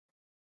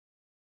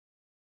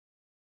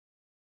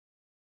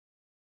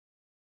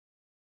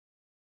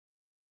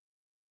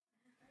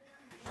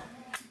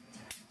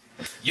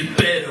You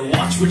better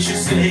watch what you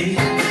say,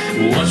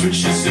 watch what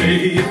you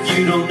say if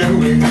you don't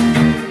know it.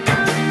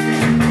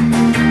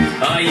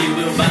 Or you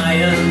will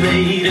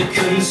violate a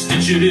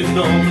constitutive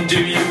norm.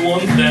 Do you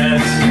want that?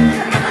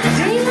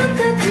 Do you want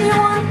that? Do you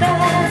want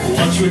that?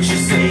 Watch what you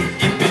say,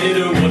 you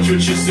better watch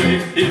what you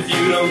say if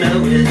you don't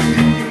know it.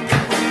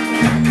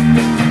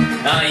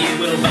 Or you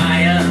will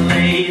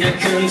violate a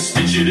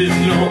constitutive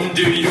norm.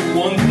 Do you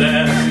want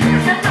that?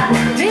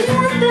 Do you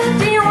want that?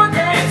 Do you want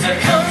that? It's a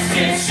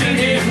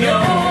constitutive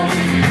norm,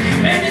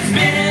 and it's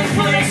been in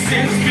place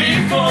since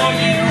before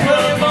you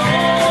were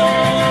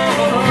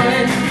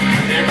born.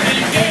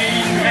 Every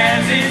game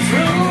has its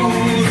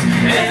rules,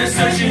 and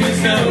assertion is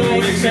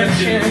no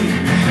exception.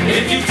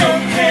 If you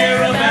don't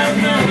care about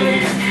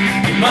knowing,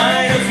 you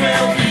might as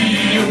well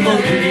be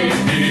emoting.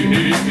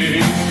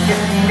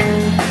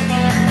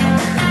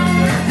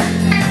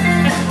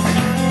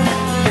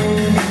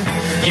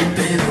 You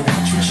better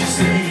watch what you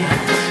say,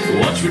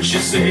 watch what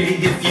you say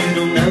if you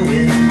don't know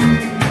it.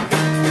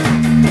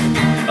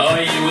 Or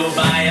you will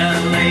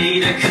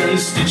violate a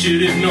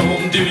constitutive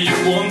norm. Do you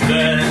want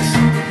that?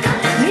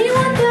 Do you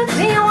want that?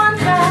 Do you want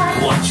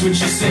that? Watch what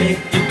you say,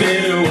 you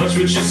better watch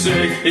what you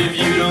say if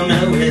you don't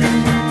know it.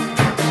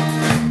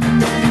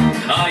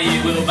 Or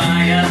you will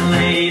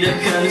violate a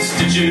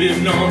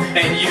constitutive norm,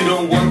 and you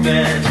don't want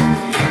that.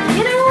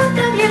 You don't want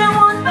that, you don't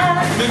want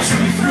that. The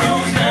truth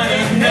rule's not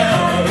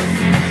enough.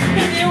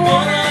 If you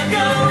wanna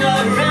go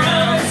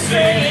around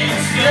saying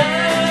stuff,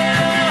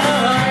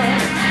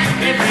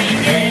 every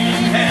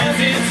game has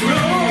its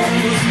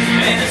rules,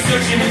 and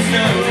assertion is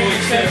no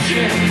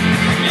exception.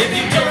 If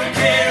you don't